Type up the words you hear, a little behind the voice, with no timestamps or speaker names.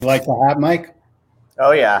You like the hat, Mike?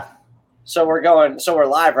 Oh, yeah. So we're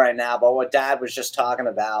live right now, but what Dad was just talking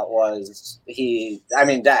about was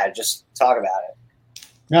Dad, just talk about it.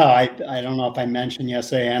 No, I don't know if I mentioned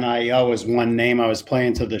yesterday, NIO is one name I was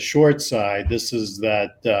playing to the short side. This is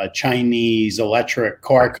that Chinese electric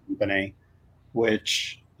car company,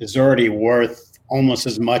 which is already worth almost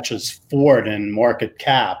as much as Ford in market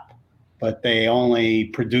cap, but they only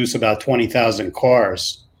produce about 20,000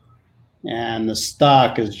 cars. And the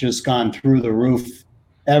stock has just gone through the roof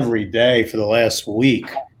every day for the last week.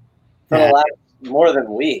 For the last more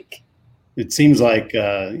than week. It seems like,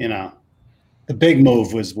 the big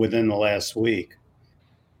move was within the last week.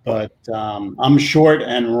 But I'm short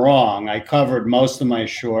and wrong. I covered most of my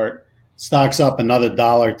short. Stock's up another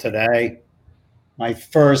 $1 today.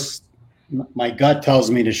 My gut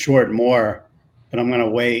tells me to short more, but I'm going to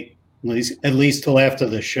wait at least till after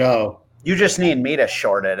the show. You just need me to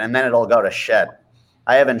short it, and then it'll go to shit.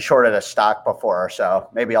 I haven't shorted a stock before, so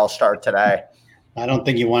maybe I'll start today. I don't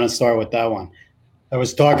think you want to start with that one. I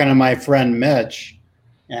was talking to my friend Mitch,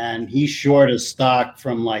 and he shorted a stock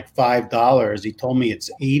from like $5. He told me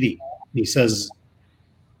it's 80. He says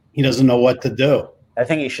he doesn't know what to do. I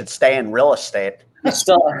think he should stay in real estate. You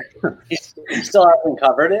still haven't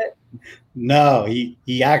covered it? No,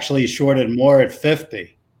 he actually shorted more at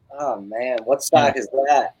 50. Oh man, what stock is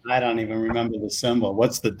that? I don't even remember the symbol.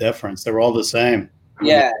 What's the difference? They're all the same.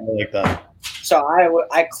 Yeah, like that. So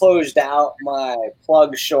I closed out my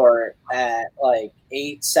plug short at like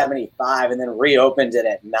 8.75 and then reopened it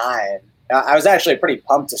at 9. I was actually pretty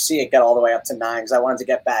pumped to see it get all the way up to 9 because I wanted to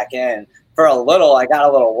get back in. For a little, I got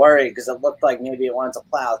a little worried because it looked like maybe it wanted to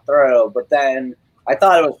plow through, but then I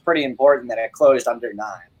thought it was pretty important that it closed under 9.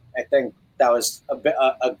 I think that was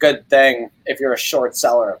a good thing if you're a short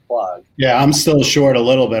seller of plug. Yeah, I'm still short a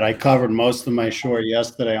little bit. I covered most of my short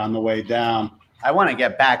yesterday on the way down. I want to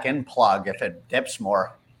get back in plug if it dips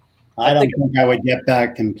more. I don't think I would get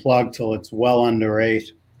back in plug till it's well under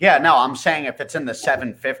 8. Yeah, no, I'm saying if it's in the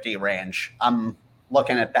 750 range, I'm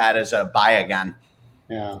looking at that as a buy again.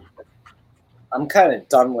 Yeah. I'm kind of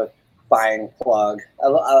done with buying plug.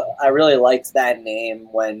 I really liked that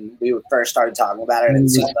name when we first started talking about it. It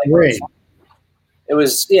seemed like great. It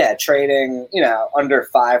was trading, under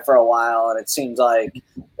 5 for a while, and it seemed like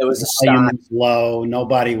it was a stock low.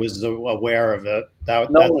 Nobody was aware of it. No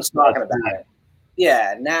one was talking about it.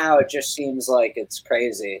 Yeah, now it just seems like it's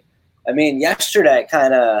crazy. I mean, yesterday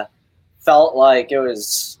kind of felt like it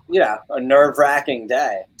was, a nerve-wracking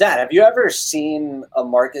day. Dad, have you ever seen a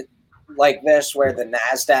market like this where the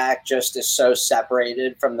NASDAQ just is so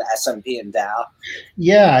separated from the S&P and Dow?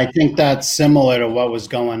 Yeah, I think that's similar to what was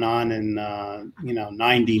going on in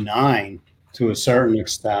 99 to a certain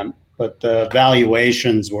extent, but the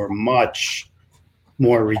valuations were much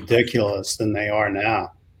more ridiculous than they are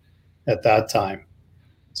now at that time.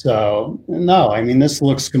 So no, I mean, this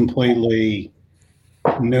looks completely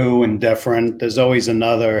new and different. There's always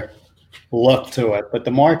another look to it, but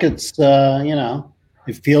the market's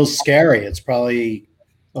it feels scary. It's probably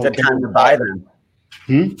good time to buy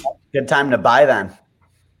then. Good time to buy then.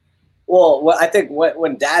 Well, I think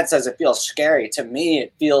when Dad says it feels scary, to me,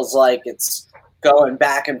 it feels like it's going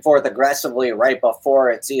back and forth aggressively right before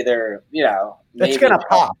it's either, it's going to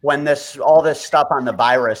pop when all this stuff on the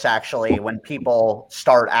virus actually, when people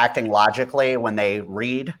start acting logically, when they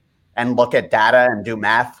read and look at data and do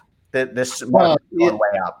math. This market is going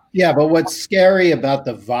way up. Yeah, but what's scary about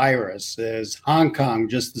the virus is Hong Kong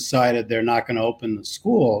just decided they're not going to open the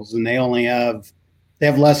schools, and they have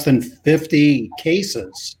less than 50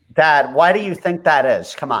 cases. Dad, why do you think that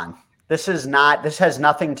is? Come on. This has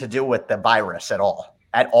nothing to do with the virus at all.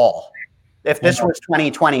 If this was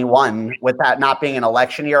 2021 with that not being an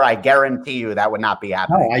election year, I guarantee you that would not be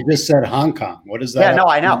happening. No, I just said Hong Kong. What is that? Yeah, no,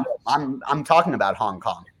 I know. I'm talking about Hong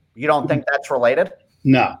Kong. You don't think that's related?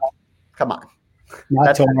 No. Come on.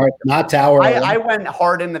 Not to our. I went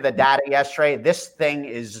hard into the data yesterday. This thing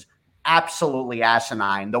is absolutely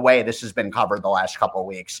asinine, the way this has been covered the last couple of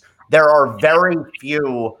weeks. There are very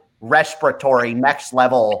few respiratory next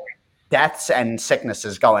level deaths and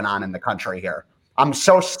sicknesses going on in the country here. I'm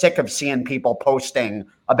so sick of seeing people posting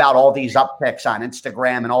about all these upticks on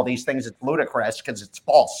Instagram and all these things. It's ludicrous because it's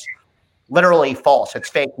false. Literally false. It's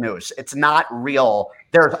fake news. It's not real.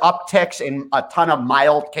 There's upticks in a ton of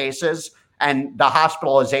mild cases, and the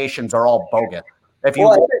hospitalizations are all bogus. If you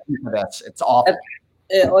look into this, it's awful.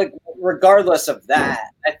 Regardless of that,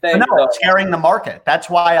 I think it's scaring the market. That's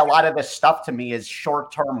why a lot of this stuff to me is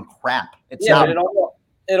short-term crap. It's not.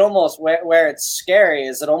 It almost where it's scary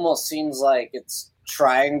is it almost seems like it's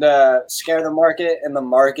trying to scare the market, and the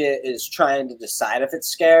market is trying to decide if it's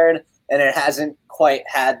scared. and it hasn't quite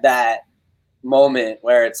had that moment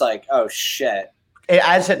where it's like, oh shit.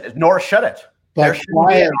 Nor should it. There But shouldn't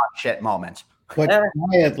be an oh shit moment. But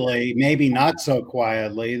quietly, maybe not so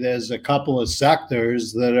quietly, there's a couple of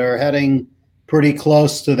sectors that are heading pretty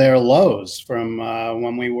close to their lows from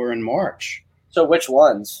when we were in March. So which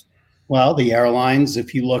ones? Well, the airlines,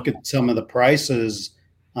 if you look at some of the prices,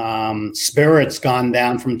 Spirit's gone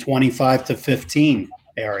down from 25 to 15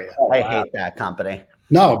 area. Oh, I hate that company.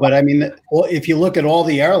 No, but I mean, if you look at all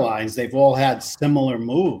the airlines, they've all had similar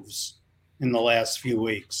moves in the last few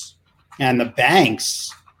weeks. And the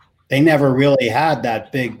banks, they never really had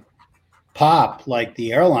that big pop like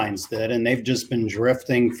the airlines did, and they've just been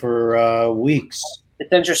drifting for weeks.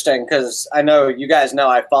 It's interesting because I know you guys know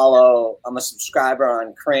I'm a subscriber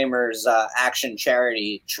on Kramer's Action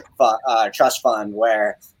Charity Trust Fund,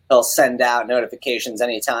 where he'll send out notifications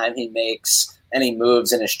anytime he makes any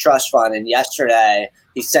moves in his trust fund. And yesterday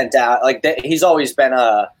he sent out, he's always been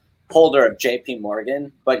a holder of JP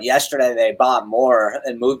Morgan, but yesterday they bought more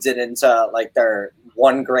and moved it into like their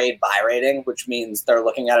 1 grade buy rating, which means they're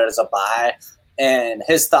looking at it as a buy. And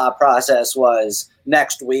his thought process was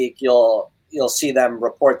next week you'll see them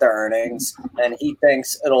report their earnings, and he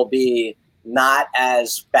thinks it'll be not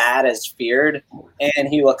as bad as feared. And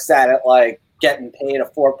he looks at it like getting paid a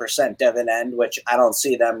 4% dividend, which I don't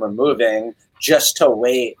see them removing, just to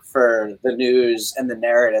wait for the news and the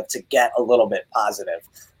narrative to get a little bit positive.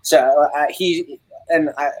 So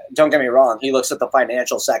don't get me wrong, he looks at the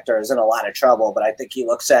financial sector as in a lot of trouble, but I think he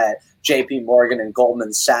looks at JP Morgan and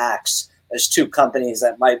Goldman Sachs as 2 companies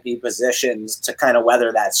that might be positioned to kind of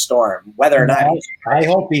weather that storm. Whether or not I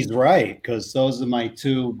hope he's right, because those are my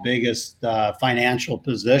 2 biggest financial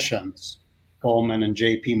positions, Goldman and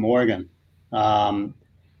JP Morgan.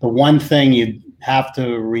 The one thing you have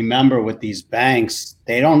to remember with these banks,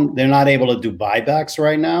 they're not able to do buybacks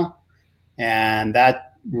right now, and that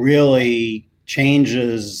really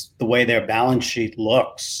changes the way their balance sheet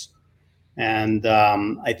looks. And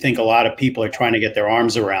I think a lot of people are trying to get their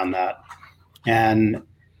arms around that. And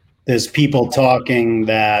there's people talking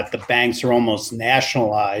that the banks are almost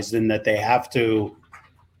nationalized and that they have to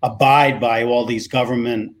abide by all these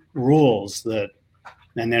government rules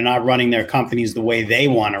and they're not running their companies the way they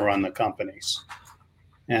want to run the companies.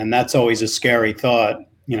 And that's always a scary thought.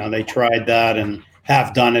 You know, they tried that and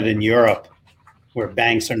have done it in Europe, where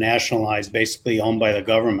banks are nationalized, basically owned by the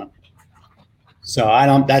government. So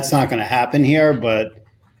that's not going to happen here, but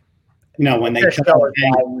you know, when you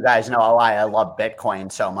guys know why I love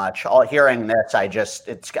Bitcoin so much. Hearing this,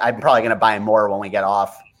 I'm probably going to buy more when we get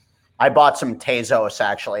off. I bought some Tezos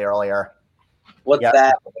actually earlier. What's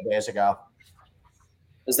that? A couple days ago.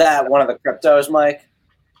 Is that one of the cryptos, Mike?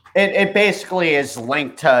 It basically is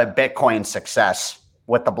linked to Bitcoin's success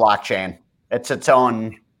with the blockchain. It's its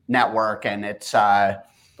own network, and it's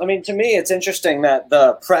I mean, to me, it's interesting that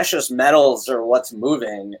the precious metals are what's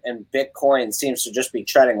moving, and Bitcoin seems to just be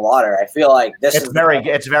treading water. I feel like it's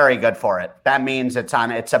very good for it. That means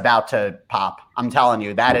it's about to pop. I'm telling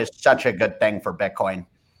you, that is such a good thing for Bitcoin.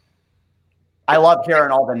 I love hearing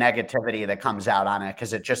all the negativity that comes out on it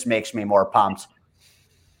because it just makes me more pumped.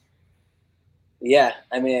 Yeah,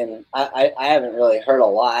 I mean, I haven't really heard a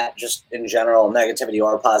lot, just in general, negativity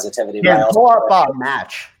or positivity. Yeah, pull up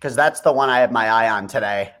Match, because that's the one I have my eye on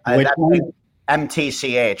today.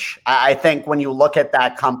 MTCH. I think when you look at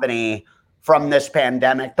that company from this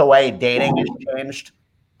pandemic, the way dating has changed,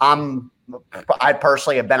 I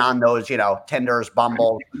personally have been on those, Tinders,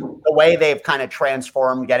 Bumble, the way they've kind of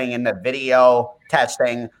transformed getting into video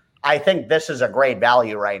testing. I think this is a great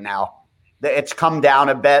value right now. It's come down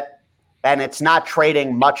a bit, and it's not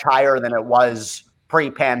trading much higher than it was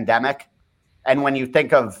pre-pandemic. And when you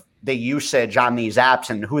think of the usage on these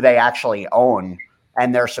apps and who they actually own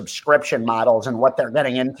and their subscription models and what they're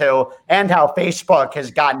getting into and how Facebook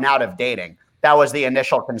has gotten out of dating, that was the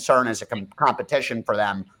initial concern as a competition for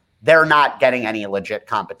them. They're not getting any legit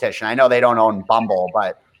competition. I know they don't own Bumble,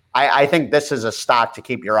 but I think this is a stock to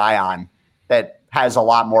keep your eye on that has a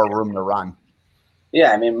lot more room to run.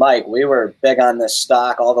 Yeah, I mean, Mike, we were big on this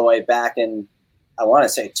stock all the way back in, I want to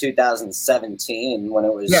say 2017 when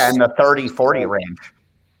it was... Yeah, in the 30, 40 range.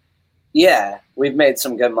 Yeah, we've made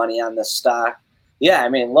some good money on this stock. Yeah, I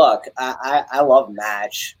mean, look, I love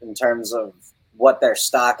Match in terms of what their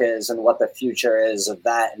stock is and what the future is of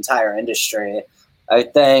that entire industry. I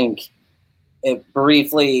think it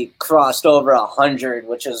briefly crossed over 100,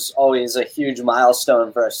 which is always a huge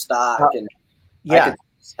milestone for a stock. And yeah,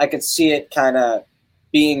 I could see it kind of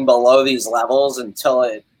being below these levels until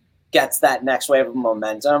it gets that next wave of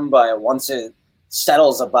momentum. But once it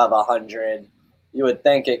settles above 100, you would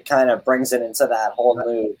think it kind of brings it into that whole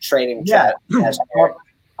new trading Yeah. chat.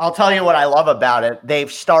 I'll tell you what I love about it.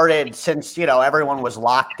 They've started since, everyone was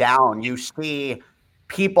locked down. You see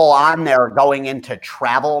people on there going into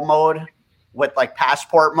travel mode with like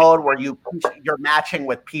passport mode where you're matching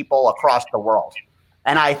with people across the world.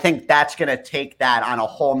 And I think that's going to take that on a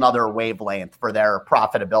whole nother wavelength for their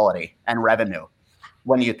profitability and revenue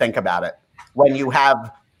when you think about it. When you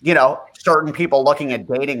have, certain people looking at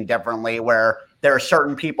dating differently, where there are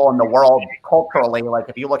certain people in the world culturally, like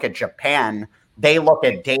if you look at Japan, they look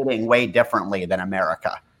at dating way differently than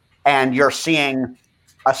America. And you're seeing,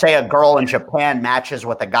 say a girl in Japan matches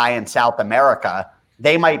with a guy in South America,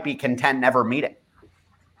 they might be content never meeting,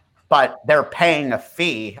 but they're paying a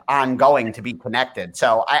fee ongoing to be connected.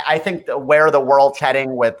 So I think where the world's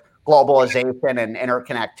heading with globalization and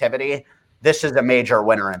interconnectivity, this is a major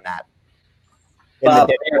winner in that. Bob,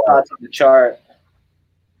 your thoughts on the chart?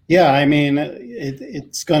 Yeah, I mean,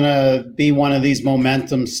 it's going to be one of these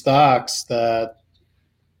momentum stocks that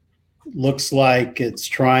looks like it's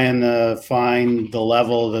trying to find the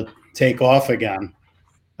level to take off again.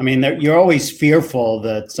 I mean, you're always fearful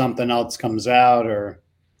that something else comes out, or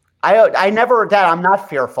I'm not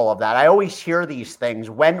fearful of that. I always hear these things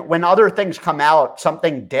when other things come out,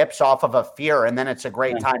 something dips off of a fear, and then it's a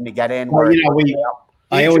great time to get in. Well,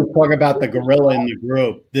 I always talk about the gorilla in the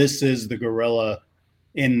group. This is the gorilla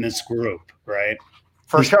in this group, right?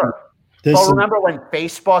 For sure. Remember when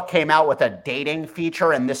Facebook came out with a dating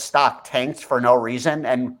feature and this stock tanked for no reason?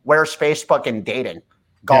 And where's Facebook in dating?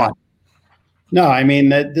 Gone. Yeah. No, I mean,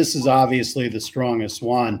 this is obviously the strongest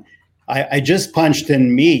one. I just punched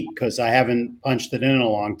in MEAT because I haven't punched it in a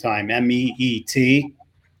long time. MEET,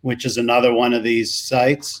 which is another one of these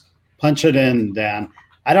sites. Punch it in, Dan.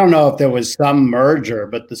 I don't know if there was some merger,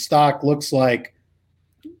 but the stock looks like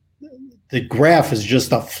the graph is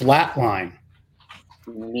just a flat line.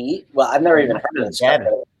 MEAT? Well, I've never even heard of this.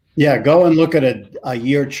 Yeah, go and look at a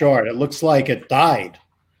year chart. It looks like it died.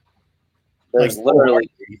 There's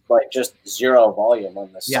literally just zero volume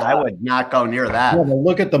on this. Yeah, stock. I would not go near that. Yeah, but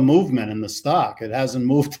look at the movement in the stock. It hasn't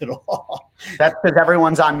moved at all. That's because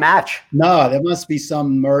everyone's on match. No, there must be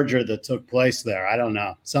some merger that took place there. I don't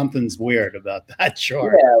know. Something's weird about that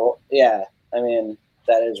chart. Yeah. I mean,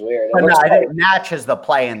 that is weird. I think match is the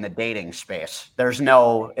play in the dating space.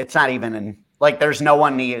 It's not even in, there's no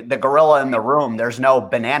one, the gorilla in the room. There's no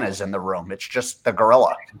bananas in the room. It's just the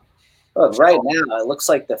gorilla. Look, right now, it looks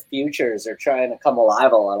like the futures are trying to come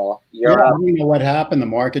alive a little. I don't know what happened. The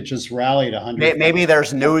market just rallied 100. Maybe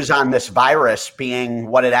there's news on this virus being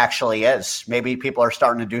what it actually is. Maybe people are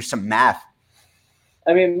starting to do some math.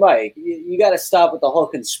 I mean, Mike, you got to stop with the whole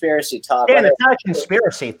conspiracy talk. And it's not a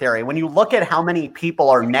conspiracy theory. When you look at how many people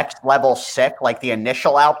are next level sick, like the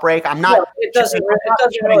initial outbreak, it doesn't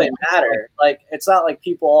really matter. It's not like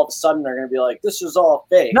people all of a sudden are going to be like, this is all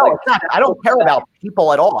fake. No, it's not. I don't care about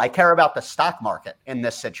people at all. I care about the stock market in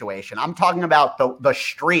this situation. I'm talking about the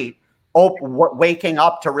street waking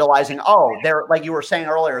up to realizing, they're, like you were saying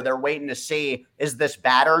earlier, they're waiting to see, is this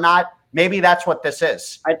bad or not? Maybe that's what this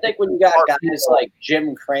is. I think when you got guys like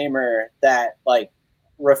Jim Cramer that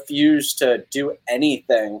refuse to do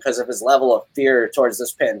anything because of his level of fear towards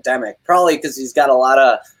this pandemic, probably because he's got a lot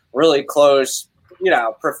of really close,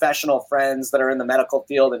 professional friends that are in the medical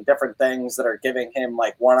field and different things that are giving him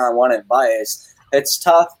one-on-one advice. It's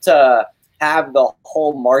tough to have the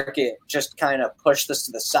whole market just kind of push this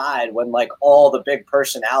to the side when all the big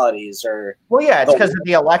personalities are. Well, yeah, it's because of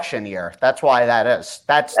the election year. That's why that is.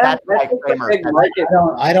 That's why Cramer.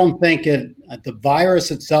 I don't think the virus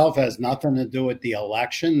itself has nothing to do with the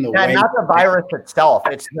election. Not the virus itself.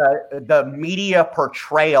 It's the media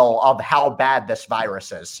portrayal of how bad this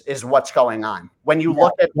virus is what's going on. When you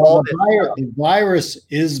look at the virus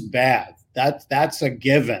is bad. That's a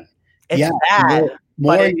given. It's bad.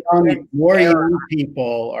 More young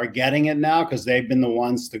people are getting it now because they've been the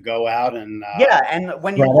ones to go out and and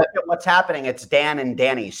when you look at what's happening, it's Dan and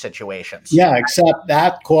Danny situations. Yeah, except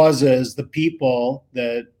that causes the people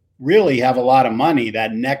that really have a lot of money,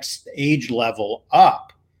 that next age level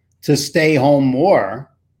up, to stay home more,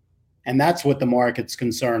 and that's what the market's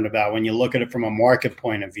concerned about when you look at it from a market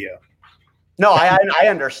point of view. No, I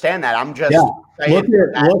understand that. I'm just look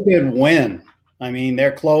at Wynn. I mean,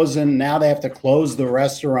 they're closing now. They have to close the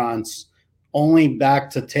restaurants only back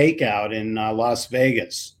to takeout in Las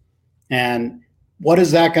Vegas. And what is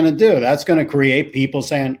that going to do? That's going to create people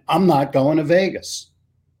saying, I'm not going to Vegas.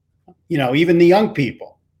 Even the young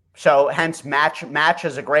people. So hence match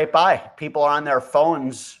is a great buy. People are on their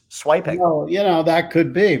phones swiping. Well, that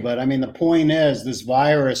could be. But I mean, the point is this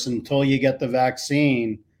virus, until you get the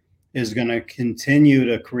vaccine, is going to continue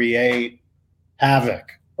to create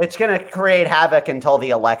havoc. It's going to create havoc until the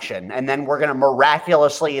election. And then we're going to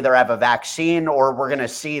miraculously either have a vaccine or we're going to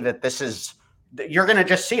see that you're going to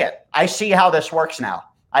just see it. I see how this works now.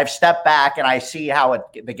 I've stepped back and I see how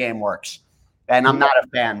the game works. And I'm not a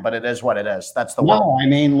fan, but it is what it is. That's the No, I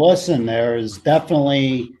mean, listen, there is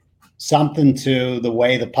definitely something to the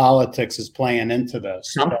way the politics is playing into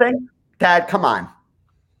this. Something? Dad, come on.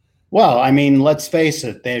 Well, I mean, let's face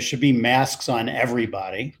it, there should be masks on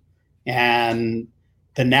everybody. And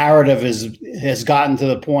the narrative has gotten to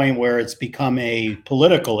the point where it's become a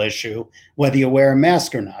political issue, whether you wear a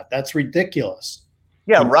mask or not. That's ridiculous.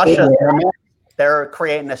 Yeah, Russia, they're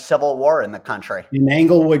creating a civil war in the country. In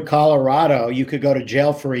Englewood, Colorado, you could go to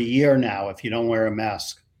jail for a year now if you don't wear a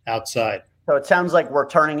mask outside. So it sounds like we're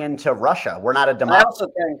turning into Russia. We're not a democracy. I also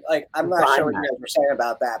think, like, I'm not sure what you guys were saying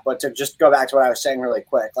about that, but to just go back to what I was saying really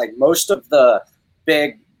quick, like most of the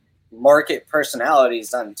big market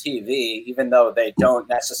personalities on TV, even though they don't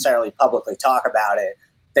necessarily publicly talk about it,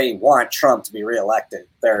 they want Trump to be reelected.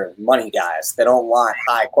 They're money guys. They don't want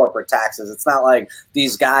high corporate taxes. It's not like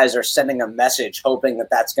these guys are sending a message hoping that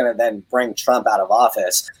that's going to then bring Trump out of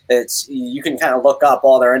office. You can kind of look up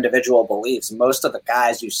all their individual beliefs. Most of the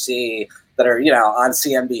guys you see that are, on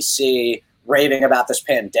CNBC raving about this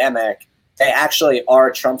pandemic, they actually are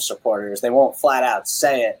Trump supporters. They won't flat out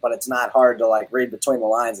say it, but it's not hard to read between the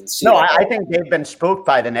lines and see. No, I think they've been spooked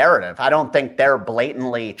by the narrative. I don't think they're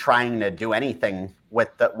blatantly trying to do anything with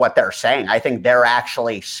what they're saying. I think they're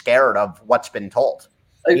actually scared of what's been told.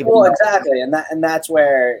 Exactly, and that's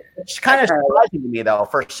where it's kind of surprising to me, though.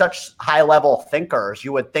 For such high-level thinkers,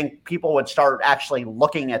 you would think people would start actually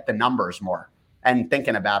looking at the numbers more and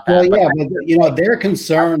thinking about that. Well, yeah, but they're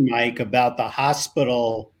concerned, Mike, about the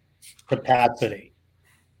hospital capacity.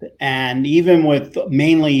 And even with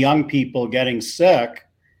mainly young people getting sick,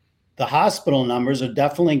 the hospital numbers are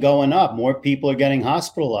definitely going up. More people are getting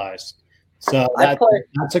hospitalized. So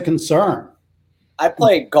that's a concern. I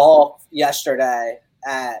played golf yesterday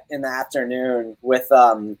in the afternoon with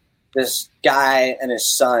this guy and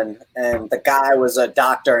his son. And the guy was a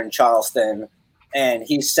doctor in Charleston. And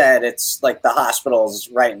he said it's like the hospitals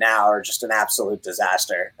right now are just an absolute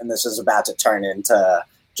disaster. And this is about to turn into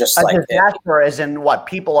just a disaster as in what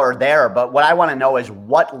people are there. But what I want to know is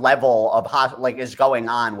what level of is going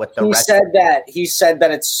on with the He said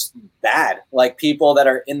that it's bad. Like people that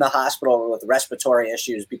are in the hospital with respiratory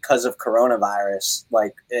issues because of coronavirus,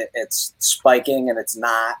 it's spiking and it's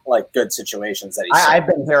not good situations that he's I've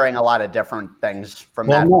been hearing a lot of different things from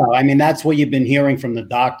that. No, I mean, that's what you've been hearing from the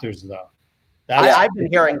doctors, though. I've been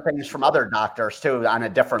hearing things from other doctors, too, on a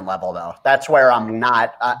different level, though. That's where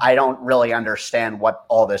I don't really understand what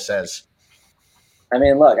all this is. I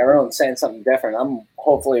mean, look, everyone's saying something different. I'm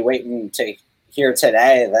hopefully waiting to hear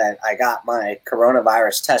today that I got my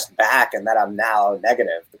coronavirus test back and that I'm now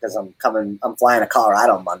negative because I'm flying to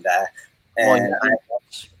Colorado Monday. And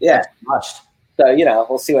must. So,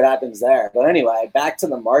 we'll see what happens there. But anyway, back to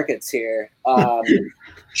the markets here.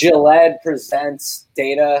 Gilead presents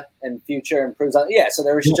data and future improves on. Yeah, so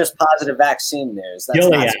there was just positive vaccine news. That's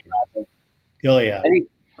Gilead.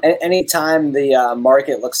 Anytime the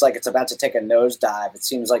market looks like it's about to take a nosedive, it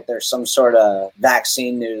seems like there's some sort of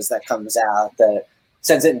vaccine news that comes out that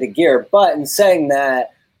sends it into gear. But in saying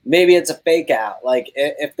that, maybe it's a fake out.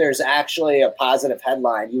 If there's actually a positive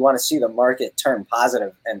headline, you want to see the market turn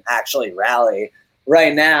positive and actually rally.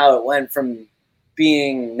 Right now, it went from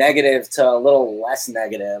being negative to a little less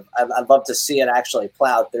negative. I'd love to see it actually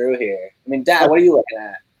plow through here. I mean, Dad, what are you looking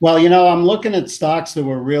at? Well, I'm looking at stocks that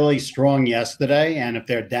were really strong yesterday, and if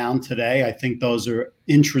they're down today, I think those are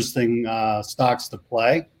interesting stocks to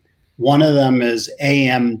play. One of them is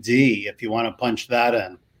AMD, if you want to punch that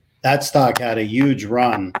in. That stock had a huge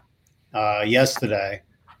run yesterday,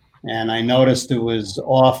 and I noticed it was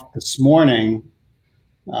off this morning.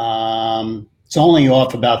 It's only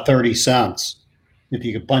off about 30 cents. If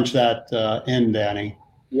you could punch that in, Danny.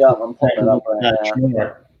 Yeah, I'm pulling it up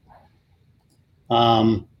right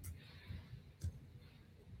now.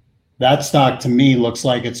 That stock to me looks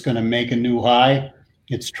like it's going to make a new high.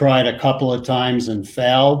 It's tried a couple of times and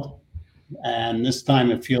failed, and this time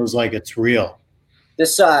it feels like it's real.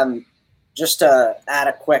 This just to add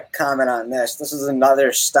a quick comment on this. This is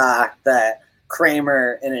another stock that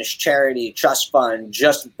Kramer in his charity trust fund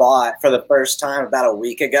just bought for the first time about a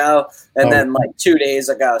week ago. And then 2 days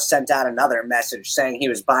ago sent out another message saying he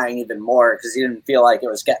was buying even more because he didn't feel like it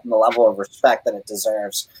was getting the level of respect that it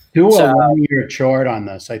deserves. Do a 1 year chart on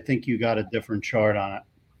this. I think you got a different chart on it.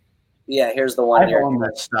 Yeah, here's the 1 year. I own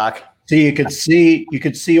that stock. So you could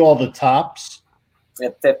see all the tops.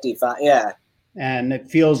 At 55, yeah. And it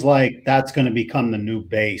feels like that's going to become the new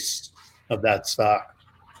base of that stock.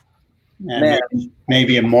 And Man.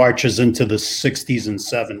 maybe it marches into the 60s and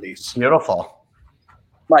 70s. Beautiful.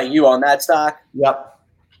 Mike, you own that stock? Yep.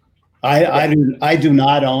 I do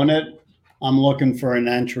not own it. I'm looking for an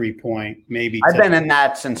entry point. Maybe I've been in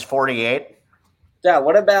that since 48. Yeah.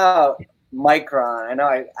 What about Micron? I know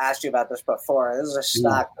I asked you about this before. This is a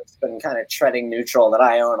stock that's been kind of treading neutral that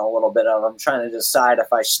I own a little bit of. I'm trying to decide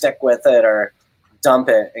if I stick with it or dump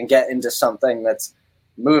it and get into something that's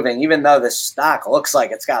moving, even though this stock looks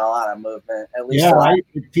like it's got a lot of movement. At least,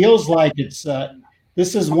 it feels like it's.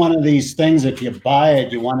 This is one of these things. If you buy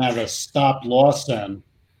it, you want to have a stop loss in,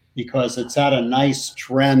 because it's had a nice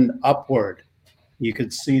trend upward. You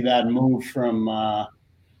could see that move from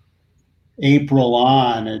April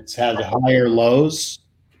on. It's had higher lows,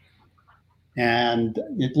 and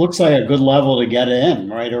it looks like a good level to get in,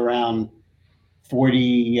 right around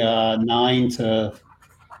 49 to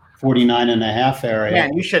 49.5 area.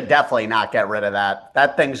 Man, you should definitely not get rid of that.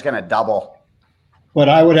 That thing's going to double. But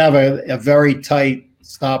I would have a very tight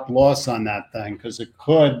stop loss on that thing, because it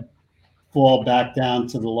could fall back down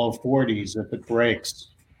to the low 40s if it breaks.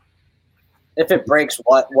 if it breaks,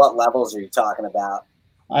 what levels are you talking about?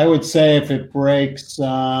 I would say if it breaks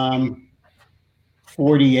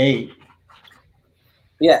 48.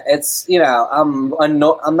 Yeah, it's, I'm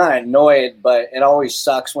not annoyed, but it always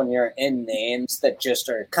sucks when you're in names that just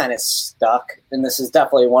are kind of stuck. And this is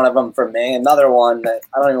definitely one of them for me. Another one that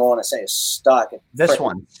I don't even want to say is stuck. This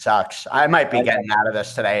one sucks. I might be getting out of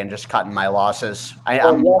this today and just cutting my losses.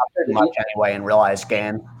 I'm not too much anyway in realized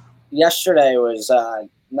gain. Yesterday was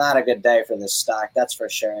not a good day for this stock, that's for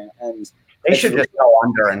sure. And they should just go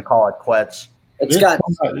under and call it quits.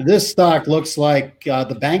 This stock looks like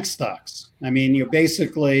the bank stocks. I mean, you're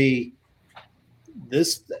basically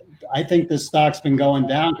this. I think this stock's been going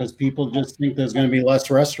down because people just think there's going to be less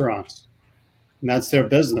restaurants, and that's their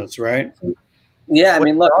business, right? Yeah, I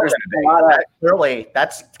mean, look, there's a lot of, clearly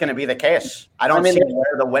that's going to be the case. I don't see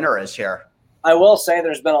where the winner is here. I will say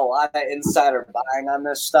there's been a lot of insider buying on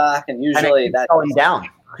this stock, and usually that's going down.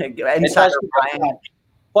 Insider buying,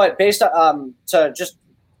 but based on to just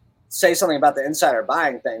say something about the insider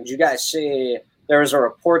buying thing. Did you guys see there was a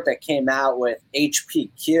report that came out with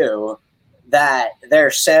HPQ that their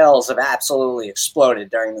sales have absolutely exploded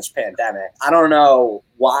during this pandemic? I don't know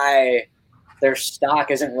why their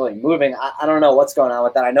stock isn't really moving. I don't know what's going on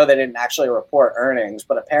with that. I know they didn't actually report earnings,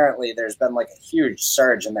 but apparently there's been like a huge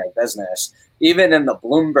surge in their business. Even in the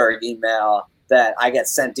Bloomberg email that I get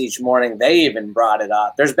sent each morning, they even brought it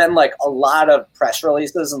up. There's been like a lot of press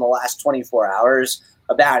releases in the last 24 hours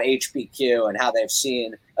about HPQ and how they've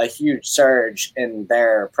seen a huge surge in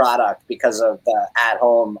their product because of the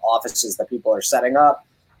at-home offices that people are setting up.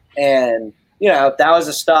 And, that was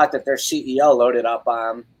a stock that their CEO loaded up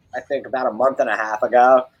on, I think, about a month and a half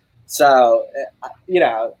ago. So,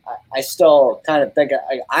 I still kind of think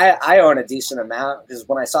I own a decent amount, because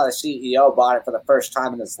when I saw the CEO bought it for the first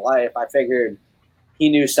time in his life, I figured he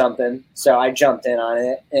knew something. So I jumped in on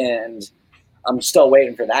it, and I'm still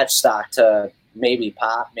waiting for that stock to maybe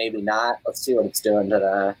pop, maybe not. Let's see what it's doing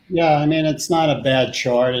today. Yeah, I mean, it's not a bad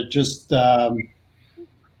chart. It just,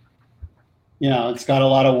 it's got a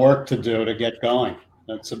lot of work to do to get going.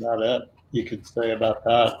 That's about it. You could say about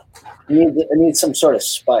that. It needs some sort of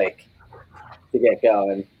spike to get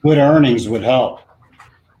going. Good earnings would help.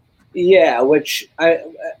 Yeah,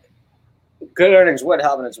 good earnings would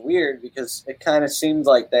help, and it's weird because it kind of seems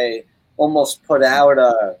like they almost put out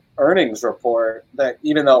a earnings report that,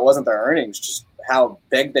 even though it wasn't their earnings, just how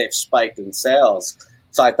big they've spiked in sales.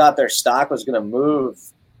 So I thought their stock was going to move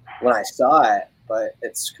when I saw it, but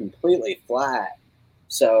it's completely flat.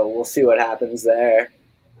 So we'll see what happens there.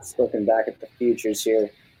 Just looking back at the futures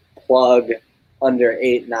here, plug under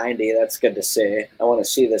 890. That's good to see. I want to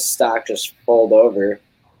see this stock just fold over.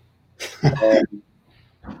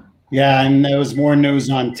 Yeah, and there was more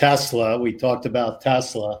news on Tesla. We talked about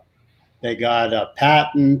Tesla. They got a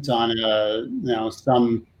patent on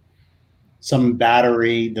some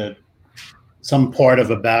battery, some part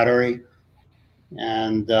of a battery,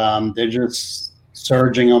 and they're just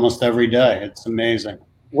surging almost every day. It's amazing.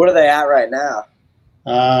 What are they at right now?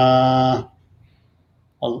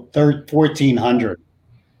 1,400,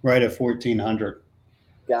 right at 1,400.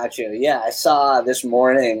 Got you. Yeah, I saw this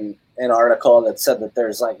morning an article that said that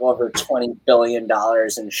there's like over $20 billion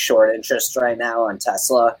in short interest right now on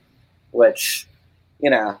Tesla, which,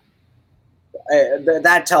 that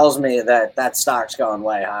tells me that stock's going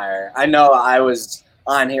way higher. I know I was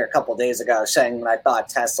on here a couple of days ago saying that I thought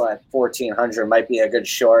Tesla at 1,400 might be a good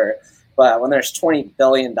short, but when there's $20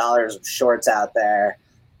 billion of shorts out there,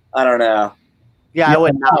 I don't know. Yeah, I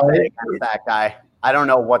would not bet against that guy. I don't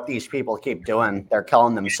know what these people keep doing. They're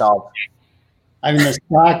killing themselves. I mean, the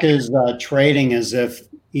stock is trading as if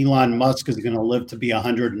Elon Musk is going to live to be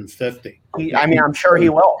 150. I'm sure he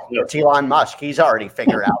will. It's Elon Musk. He's already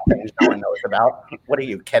figured out things no one knows about. What are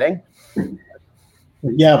you kidding?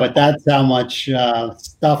 Yeah, but that's how much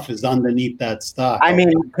stuff is underneath that stock. I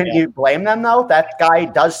mean, can you blame them though? That guy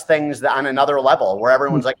does things on another level where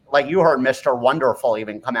everyone's like you heard Mr. Wonderful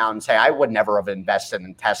even come out and say, I would never have invested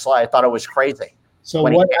in Tesla. I thought it was crazy. So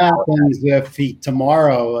what happens if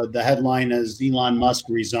tomorrow the headline is Elon Musk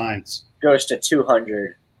resigns? Goes to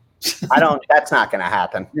 200. That's not going to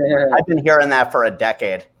happen. Yeah. I've been hearing that for a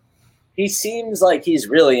decade. He seems like he's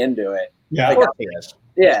really into it. Yeah, like, of course he is.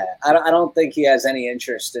 Yeah, I don't think he has any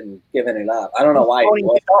interest in giving it up. I don't know why. He's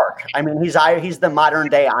dark. I mean, he's the modern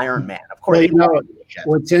day Iron Man. Of course. Well,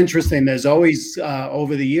 what's interesting, there's always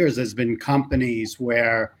over the years there's been companies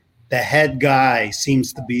where the head guy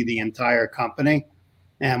seems to be the entire company,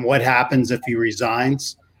 and what happens if he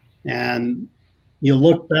resigns? And you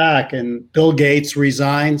look back, and Bill Gates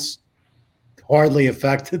resigns, hardly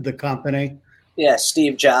affected the company. Yeah,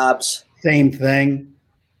 Steve Jobs. Same thing.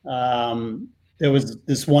 There was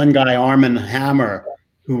this one guy, Armand Hammer,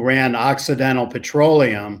 who ran Occidental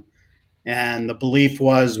Petroleum, and the belief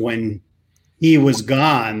was when he was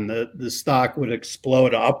gone, the stock would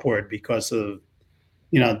explode upward because of,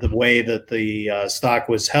 the way that the stock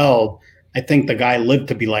was held. I think the guy lived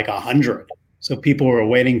to be like 100, so people were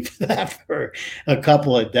waiting for that for a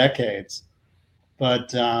couple of decades.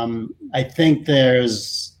 But I think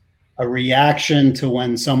there's a reaction to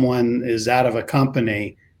when someone is out of a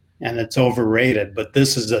company and it's overrated, but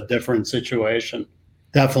this is a different situation.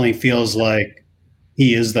 Definitely feels like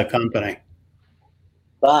he is the company.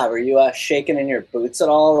 Bob, are you shaking in your boots at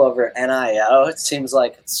all over NIO? It seems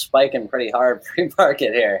like it's spiking pretty hard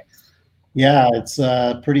pre-market here. Yeah, it's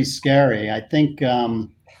pretty scary. I think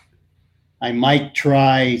I might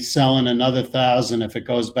try selling another 1,000 if it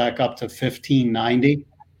goes back up to 1590,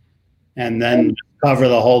 and then cover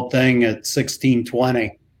the whole thing at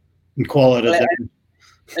 1620 and call it a day.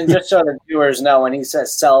 And just so the viewers know, when he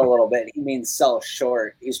says sell a little bit, he means sell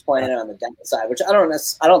short. He's playing it on the downside, which I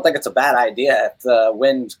don't think it's a bad idea if the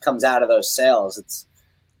wind comes out of those sales. It's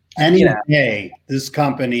any day this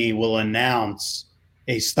company will announce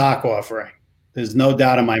a stock offering. There's no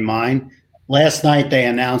doubt in my mind. Last night they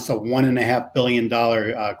announced a $1.5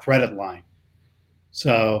 billion credit line.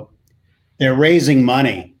 So they're raising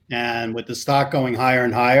money, and with the stock going higher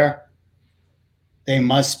and higher, they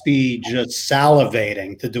must be just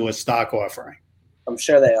salivating to do a stock offering. I'm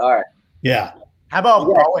sure they are. Yeah. How about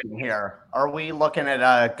Boeing here? Are we looking at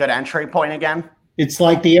a good entry point again? It's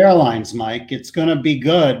like the airlines, Mike. It's going to be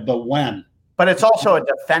good, but when? But it's also a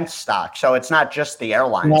defense stock, so it's not just the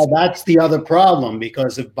airlines. Well, that's the other problem,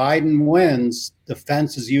 because if Biden wins,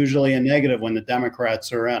 defense is usually a negative when the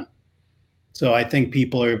Democrats are in. So I think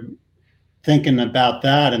people are thinking about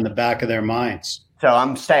that in the back of their minds. So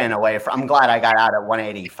I'm staying away from. I'm glad I got out at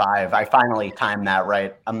 185. I finally timed that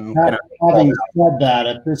right. Having said that,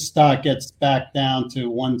 if this stock gets back down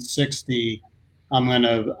to 160, I'm going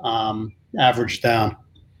to average down.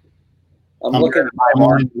 I'm looking at my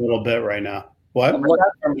a little bit right now. What? I'm looking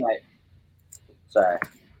for my. Sorry.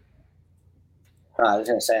 I was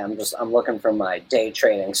going to say I'm looking for my day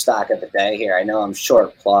trading stock of the day here. I know I'm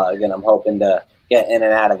short plug, and I'm hoping to get in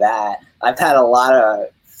and out of that. I've had a lot of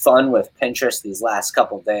fun with Pinterest these last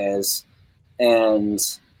couple of days, and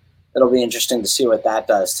it'll be interesting to see what that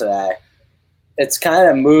does today. It's kind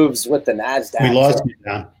of moves with the NASDAQ. We lost you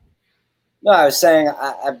now. No, I was saying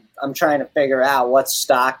I'm trying to figure out what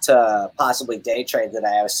stock to possibly day trade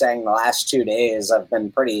today. I was saying the last 2 days I've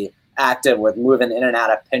been pretty active with moving in and out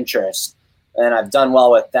of Pinterest, and I've done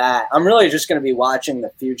well with that. I'm really just going to be watching the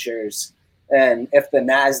futures, and if the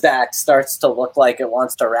NASDAQ starts to look like it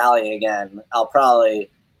wants to rally again, I'll probably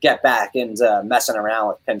get back into messing around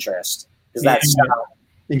with Pinterest, because that's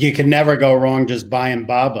and you can never go wrong just buying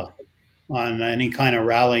BABA on any kind of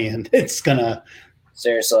rally, and it's gonna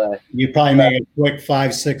seriously. You probably make a quick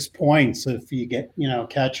 5-6 points if you get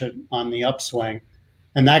catch it on the upswing,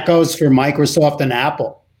 and that goes for Microsoft and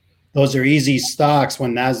Apple. Those are easy stocks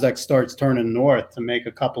when NASDAQ starts turning north to make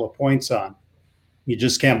a couple of points on. You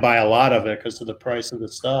just can't buy a lot of it because of the price of the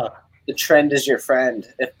stock. The trend is your friend.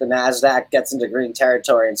 If the NASDAQ gets into green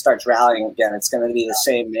territory and starts rallying again, it's going to be the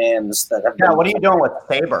same names that have been. What are you doing with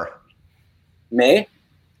Sabre? Me?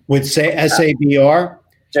 With SABR?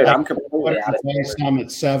 Dude, I'm completely out of it. I'm at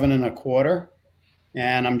 7.25,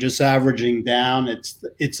 and I'm just averaging down.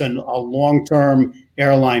 It's a long-term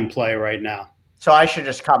airline play right now. So I should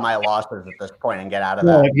just cut my losses at this point and get out of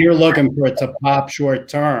that. Well, if you're looking for it to pop short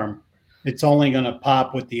term, it's only going to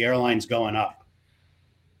pop with the airlines going up.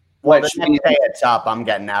 Well, Which the next day it's up. I'm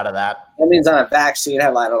getting out of that. That means on a vaccine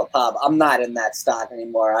headline it'll pop. I'm not in that stock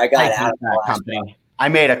anymore. I got I out hate of the that last company. one. I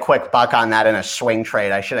made a quick buck on that in a swing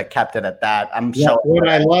trade. I should have kept it at that.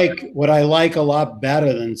 What I like a lot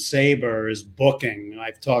better than Sabre is Booking.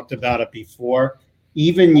 I've talked about it before.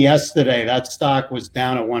 Even yesterday, that stock was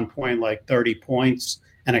down at one point like 30 points,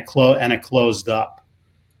 and it closed up.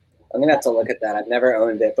 I'm gonna have to look at that. I've never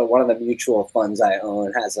owned it, but one of the mutual funds I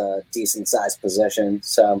own has a decent sized position.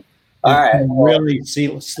 So, all right, Really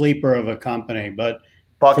sleeper of a company, but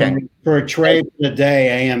Booking. for a trade for the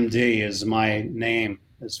day, AMD is my name.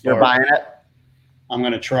 You're buying it? I'm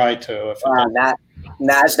going to try to. that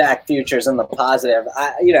NASDAQ futures in the positive.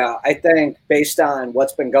 I think based on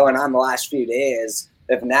what's been going on the last few days,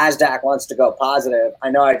 if NASDAQ wants to go positive,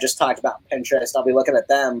 I know I just talked about Pinterest. I'll be looking at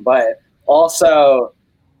them, but also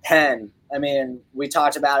Penn. I mean, we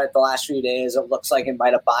talked about it the last few days. It looks like it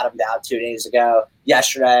might have bottomed out 2 days ago.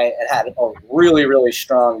 Yesterday, it had a really, really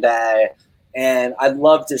strong day. And I'd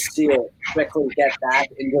love to see it quickly get back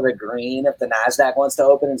into the green if the NASDAQ wants to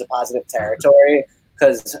open into positive territory,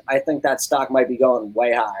 because I think that stock might be going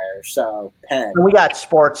way higher. So, Penn. We got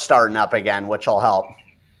sports starting up again, which will help.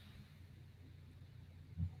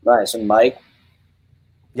 Nice. And Mike?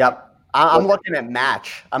 Yep. I'm looking at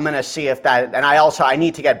Match. I'm going to see if that – and I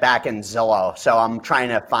need to get back in Zillow. So I'm trying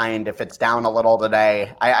to find if it's down a little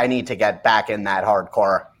today. I need to get back in that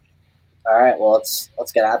hardcore. All right. Well,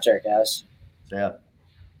 let's get after it, guys. Yeah.